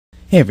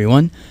Hey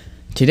everyone,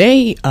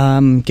 today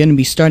I'm going to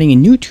be starting a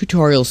new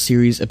tutorial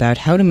series about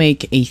how to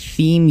make a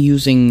theme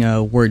using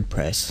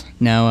WordPress.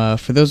 Now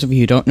for those of you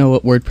who don't know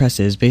what WordPress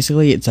is,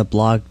 basically it's a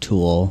blog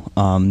tool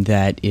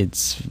that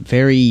it's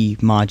very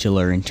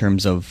modular in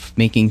terms of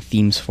making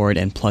themes for it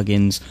and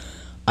plugins.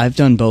 I've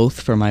done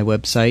both for my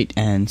website,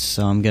 and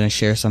so I'm going to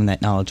share some of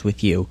that knowledge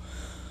with you.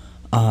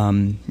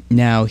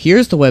 Now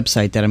here's the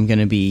website that I'm going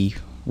to be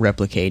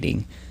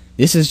replicating.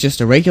 This is just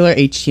a regular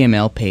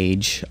HTML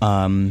page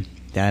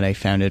that I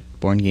found at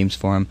Born Games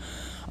Forum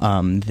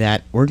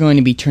that we're going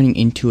to be turning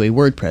into a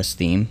WordPress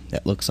theme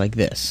that looks like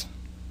this.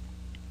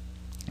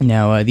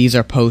 Now these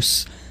are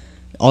posts.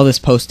 All this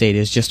post data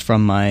is just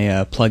from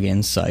my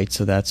plugins site,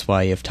 so that's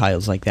why you have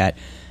tiles like that.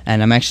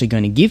 And I'm actually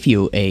going to give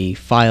you a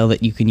file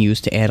that you can use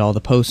to add all the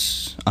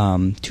posts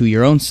to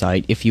your own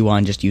site if you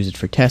want to just use it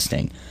for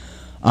testing.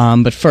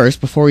 But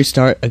first, before we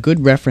start, a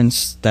good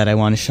reference that I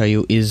want to show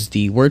you is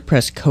the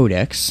WordPress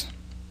Codex.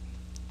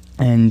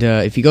 And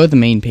if you go to the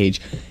main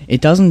page,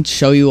 it doesn't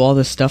show you all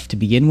this stuff to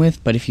begin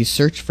with, but if you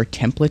search for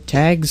template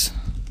tags,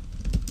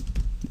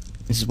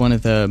 this is one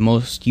of the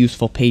most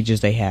useful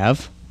pages they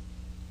have.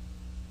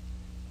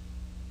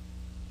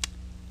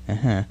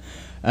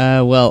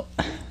 Well,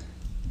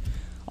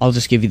 I'll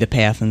just give you the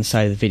path on the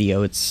side of the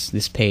video. It's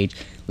this page.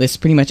 Lists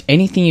pretty much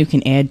anything you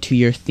can add to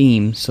your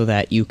theme so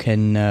that you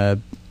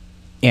can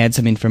add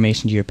some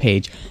information to your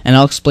page, and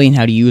I'll explain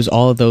how to use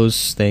all of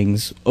those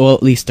things, or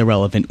at least the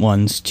relevant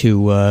ones,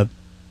 to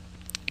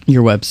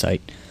your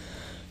website.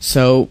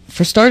 So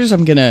for starters,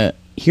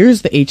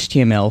 here's the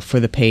HTML for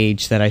the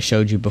page that I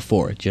showed you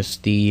before,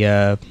 just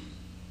the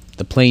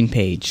plain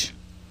page.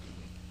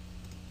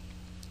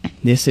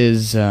 This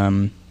is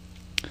from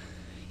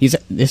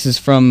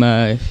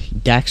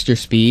Daxter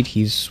Speed.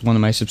 He's one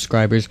of my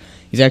subscribers.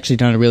 He's actually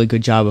done a really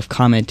good job of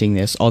commenting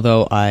this,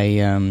 although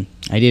I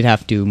did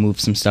have to move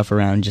some stuff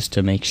around just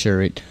to make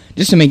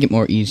it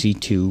more easy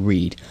to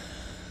read.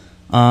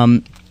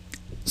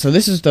 So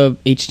this is the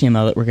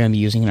HTML that we're going to be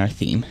using in our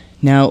theme.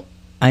 Now,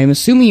 I'm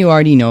assuming you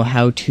already know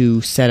how to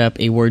set up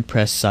a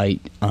WordPress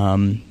site.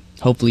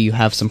 Hopefully you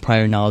have some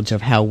prior knowledge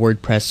of how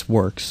WordPress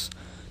works.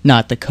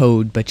 Not the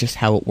code, but just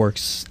how it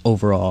works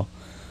overall.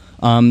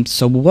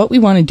 So what we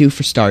want to do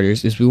for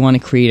starters is we want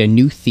to create a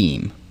new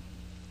theme.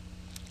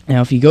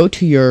 Now if you go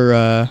to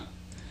your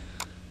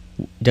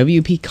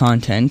WP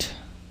content,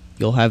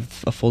 you'll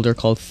have a folder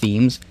called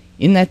themes.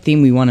 In that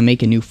theme we want to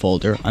make a new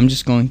folder. I'm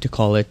just going to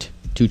call it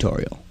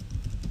tutorial.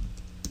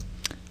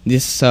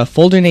 This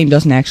folder name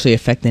doesn't actually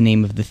affect the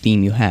name of the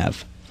theme you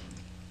have.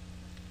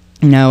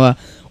 Now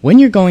when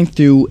you're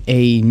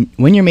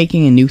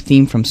making a new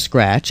theme from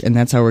scratch, and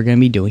that's how we're going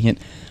to be doing it,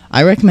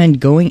 I recommend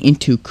going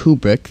into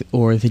Kubrick,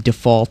 or the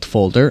default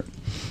folder,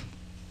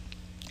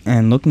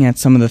 and looking at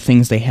some of the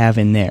things they have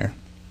in there.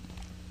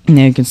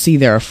 Now you can see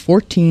there are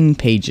 14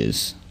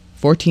 pages,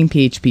 14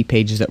 PHP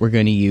pages that we're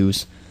going to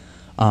use.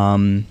 Let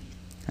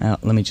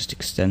me just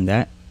extend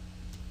that.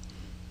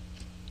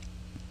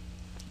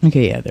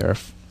 Okay, yeah, there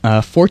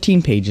are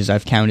 14 pages.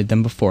 I've counted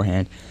them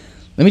beforehand.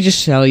 Let me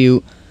just tell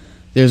you,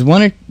 there's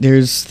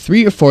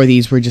 3 or 4 of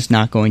these we're just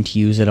not going to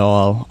use at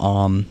all,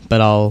 but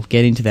I'll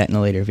get into that in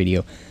a later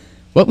video.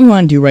 What we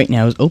want to do right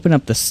now is open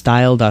up the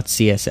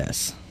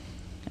style.css.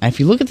 And if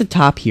you look at the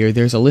top here,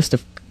 there's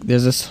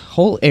this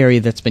whole area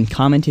that's been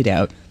commented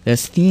out.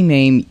 There's theme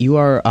name,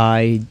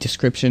 URI,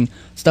 description,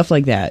 stuff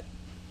like that.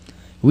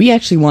 We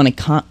actually want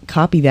to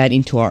copy that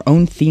into our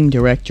own theme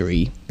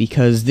directory,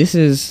 because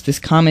this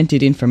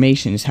commented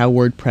information is how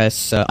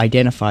WordPress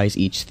identifies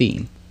each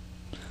theme.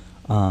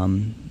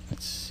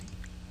 Let's see.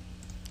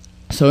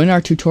 So in our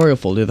tutorial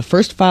folder, the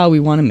first file we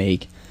want to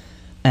make,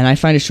 and I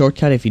find a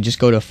shortcut if you just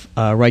go to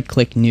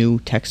right-click New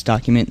Text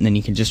Document, and then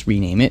you can just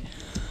rename it.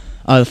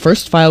 The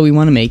first file we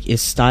want to make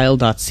is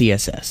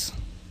style.css.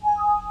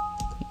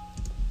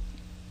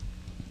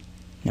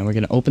 Now we're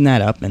going to open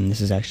that up, and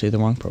this is actually the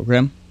wrong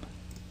program.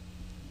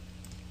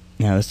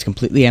 Now it's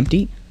completely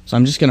empty, so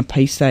I'm just going to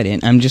paste that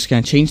in. I'm just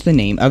going to change the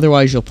name,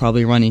 otherwise you'll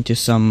probably run into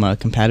some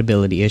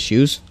compatibility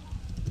issues.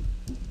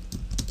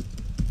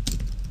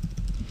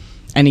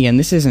 And again,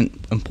 this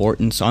isn't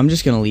important, so I'm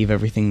just going to leave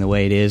everything the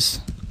way it is.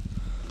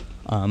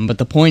 But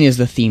the point is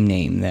the theme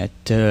name, that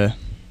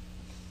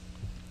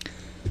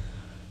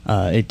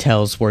it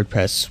tells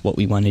WordPress what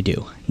we want to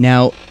do.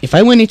 Now, if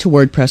I went into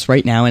WordPress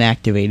right now and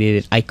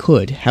activated it, I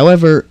could.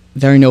 However,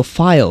 there are no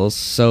files,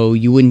 so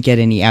you wouldn't get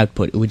any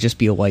output. It would just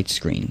be a white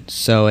screen.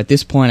 So at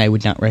this point, I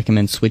would not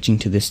recommend switching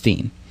to this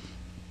theme.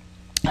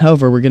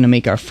 However, we're going to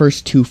make our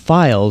first 2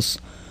 files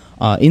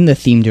in the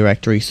theme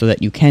directory so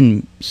that you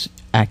can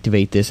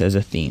activate this as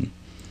a theme.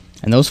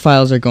 And those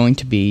files are going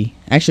to be...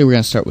 Actually, we're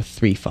going to start with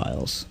 3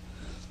 files.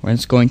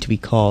 It's going to be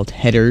called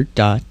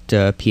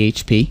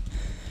header.php.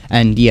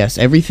 And yes,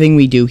 everything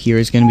we do here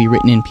is going to be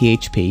written in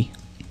PHP.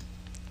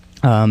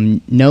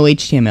 No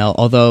HTML,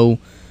 although,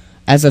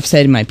 as I've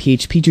said in my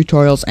PHP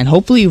tutorials, and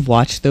hopefully you've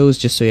watched those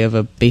just so you have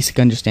a basic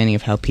understanding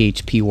of how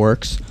PHP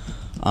works.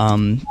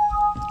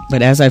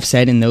 But as I've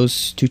said in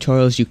those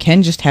tutorials, you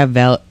can just have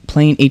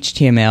plain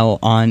HTML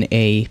on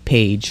a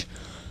page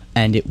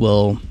and it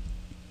will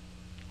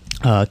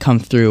come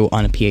through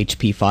on a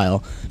PHP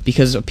file,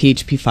 because a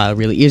PHP file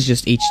really is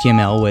just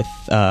HTML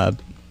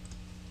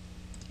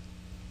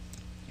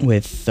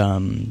with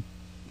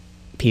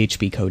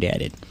PHP code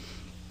added.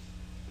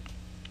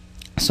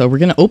 So we're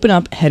going to open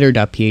up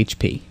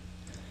header.php,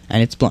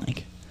 and it's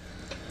blank.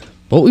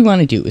 What we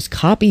want to do is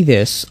copy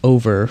this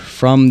over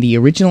from the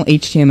original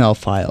HTML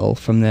file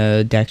from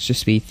the Dexter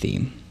Speed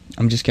theme.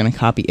 I'm just going to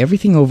copy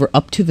everything over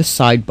up to the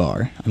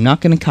sidebar. I'm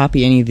not going to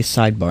copy any of the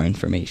sidebar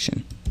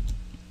information.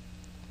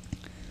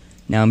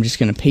 Now I'm just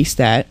going to paste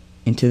that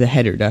into the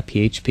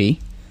header.php,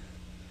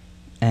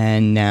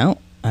 and now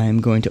I'm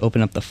going to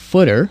open up the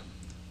footer,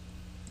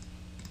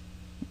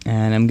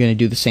 and I'm going to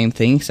do the same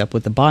thing except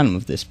with the bottom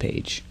of this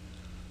page.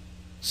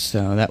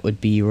 So that would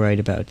be right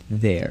about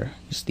there.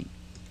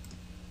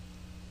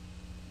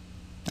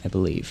 I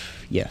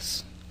believe,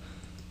 yes.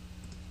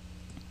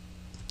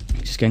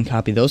 Just going to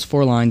copy those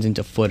 4 lines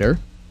into footer.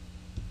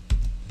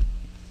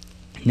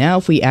 Now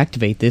if we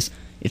activate this,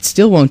 it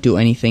still won't do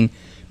anything,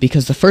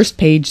 because the first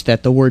page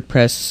that the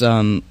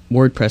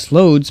WordPress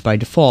loads by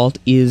default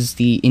is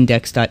the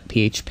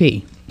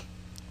index.php.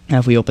 Now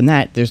if we open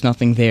that, there's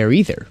nothing there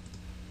either.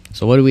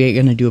 So what are we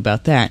going to do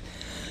about that?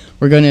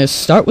 We're going to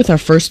start with our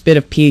first bit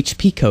of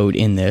PHP code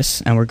in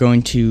this, and we're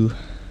going to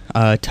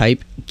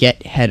type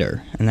get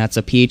header, and that's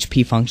a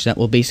PHP function that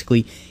will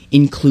basically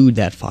include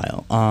that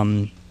file.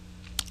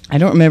 I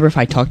don't remember if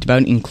I talked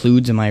about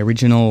includes in my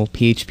original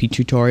PHP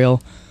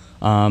tutorial,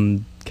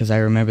 because I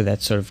remember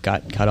that sort of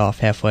got cut off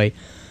halfway.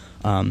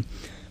 But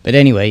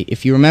anyway,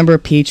 if you remember,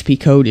 PHP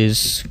code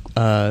is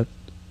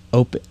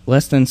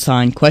less than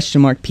sign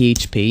question mark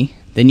PHP.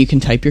 Then you can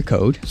type your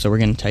code. So we're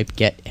going to type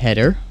get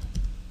header.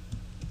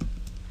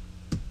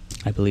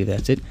 I believe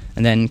that's it.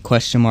 And then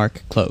question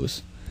mark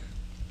close.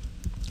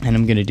 And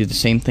I'm going to do the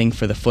same thing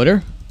for the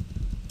footer.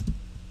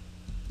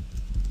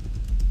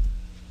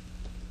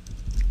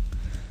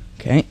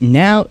 Okay,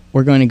 now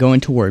we're going to go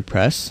into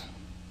WordPress.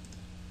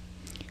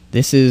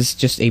 This is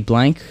just a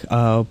blank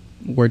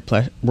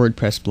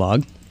WordPress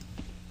blog.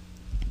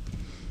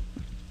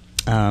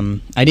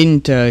 I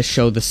didn't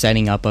show the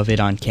setting up of it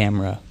on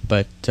camera,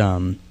 but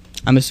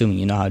I'm assuming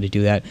you know how to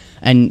do that.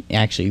 And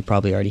actually, you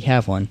probably already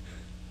have one.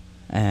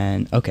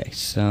 And okay,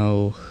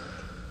 so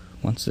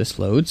once this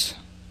loads,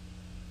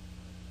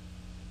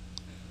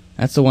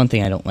 that's the one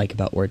thing I don't like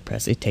about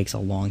WordPress. It takes a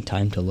long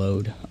time to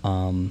load.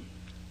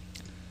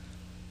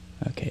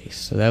 Okay,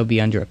 so that would be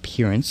under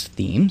Appearance,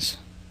 Themes.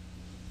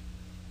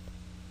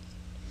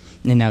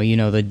 And now you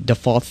know the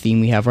default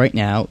theme we have right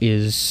now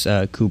is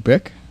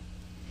Kubrick.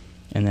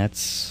 And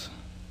that's,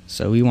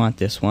 so we want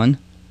this one.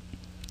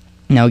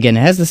 Now again,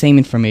 it has the same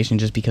information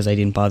just because I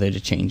didn't bother to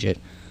change it.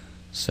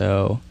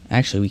 So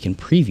actually we can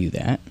preview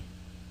that.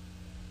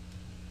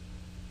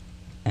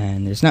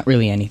 And there's not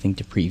really anything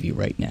to preview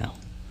right now.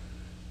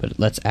 But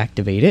let's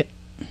activate it.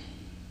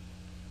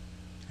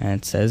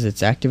 And it says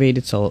it's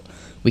activated, so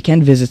we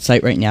can visit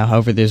site right now.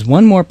 However, there's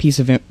one more piece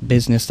of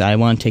business that I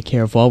want to take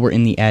care of while we're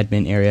in the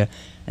admin area,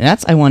 and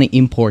that's I want to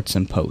import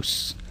some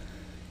posts.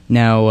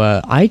 Now,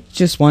 I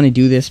just want to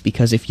do this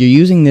because if you're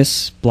using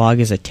this blog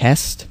as a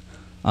test,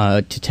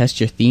 to test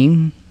your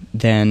theme,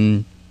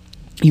 then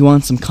you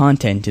want some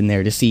content in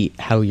there to see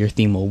how your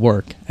theme will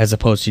work, as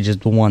opposed to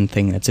just the one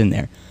thing that's in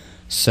there.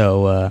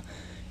 So,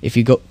 if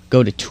you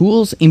go to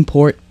Tools,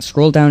 Import,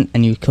 scroll down,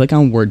 and you click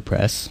on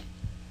WordPress,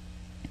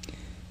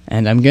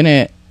 and I'm going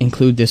to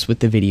include this with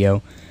the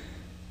video.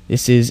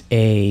 This is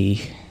a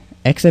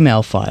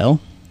XML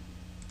file,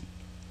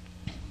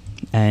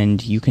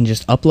 and you can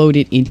just upload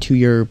it into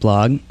your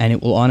blog, and it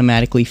will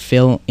automatically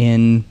fill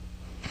in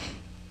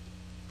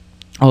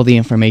all the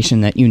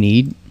information that you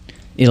need.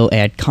 It'll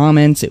add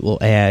comments, it will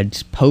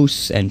add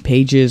posts and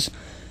pages.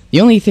 The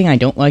only thing I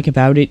don't like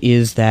about it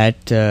is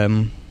that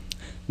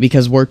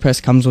because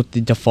WordPress comes with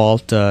the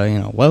default,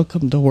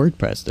 welcome to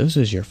WordPress, this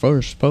is your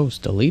first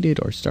post, delete it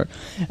or start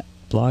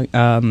blog.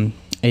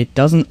 It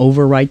doesn't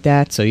overwrite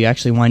that, so you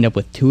actually wind up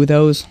with 2 of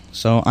those.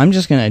 So I'm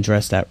just going to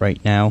address that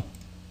right now.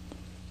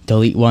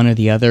 Delete one or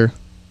the other.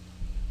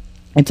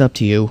 It's up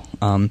to you.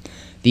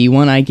 The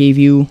one I gave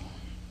you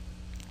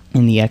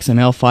in the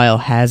XML file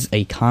has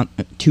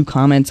 2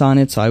 comments on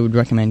it, so I would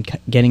recommend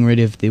getting rid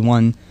of the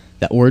one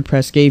that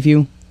WordPress gave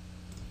you.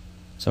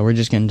 So we're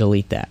just going to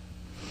delete that.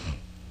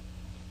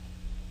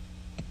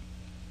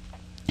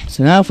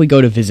 So now if we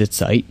go to visit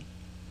site,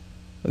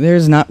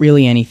 there's not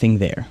really anything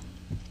there.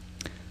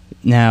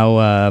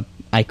 Now,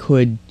 I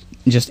could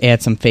just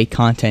add some fake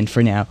content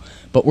for now,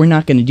 but we're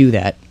not going to do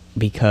that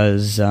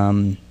because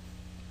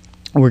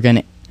we're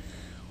gonna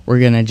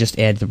just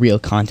add the real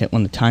content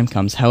when the time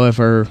comes.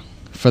 However,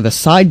 for the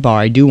sidebar,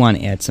 I do want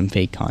to add some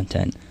fake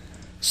content.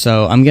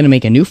 So I'm going to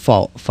make a new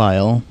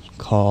file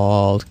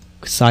called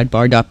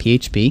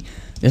sidebar.php.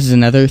 This is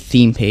another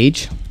theme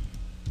page.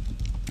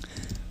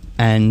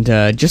 And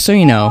just so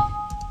you know,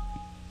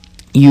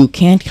 you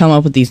can't come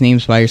up with these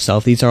names by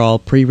yourself. These are all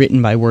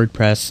pre-written by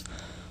WordPress.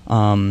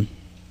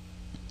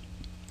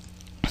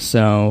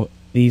 So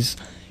these,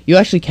 you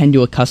actually can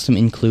do a custom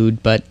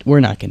include, but we're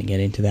not going to get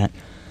into that.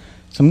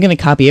 So I'm going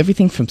to copy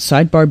everything from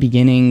sidebar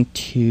beginning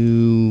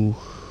to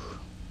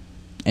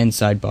end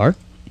sidebar.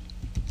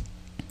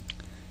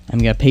 I'm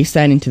going to paste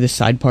that into the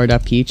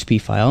sidebar.php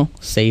file,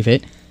 save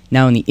it.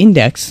 Now in the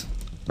index,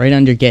 right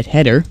under get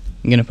header,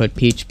 I'm going to put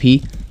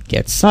php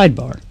get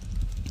sidebar.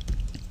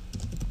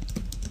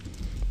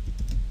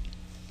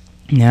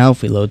 Now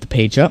if we load the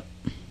page up,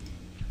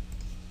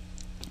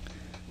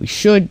 we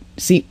should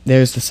see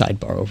there's the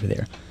sidebar over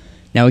there.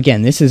 Now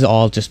again, this is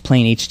all just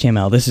plain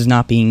HTML. This is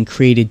not being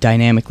created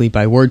dynamically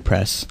by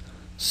WordPress,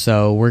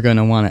 so we're going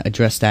to want to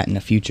address that in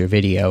a future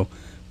video.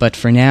 But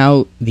for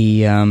now,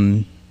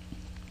 you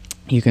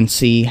can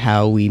see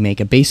how we make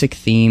a basic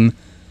theme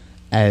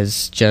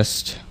as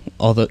just,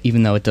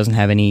 even though it doesn't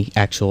have any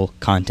actual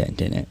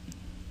content in it.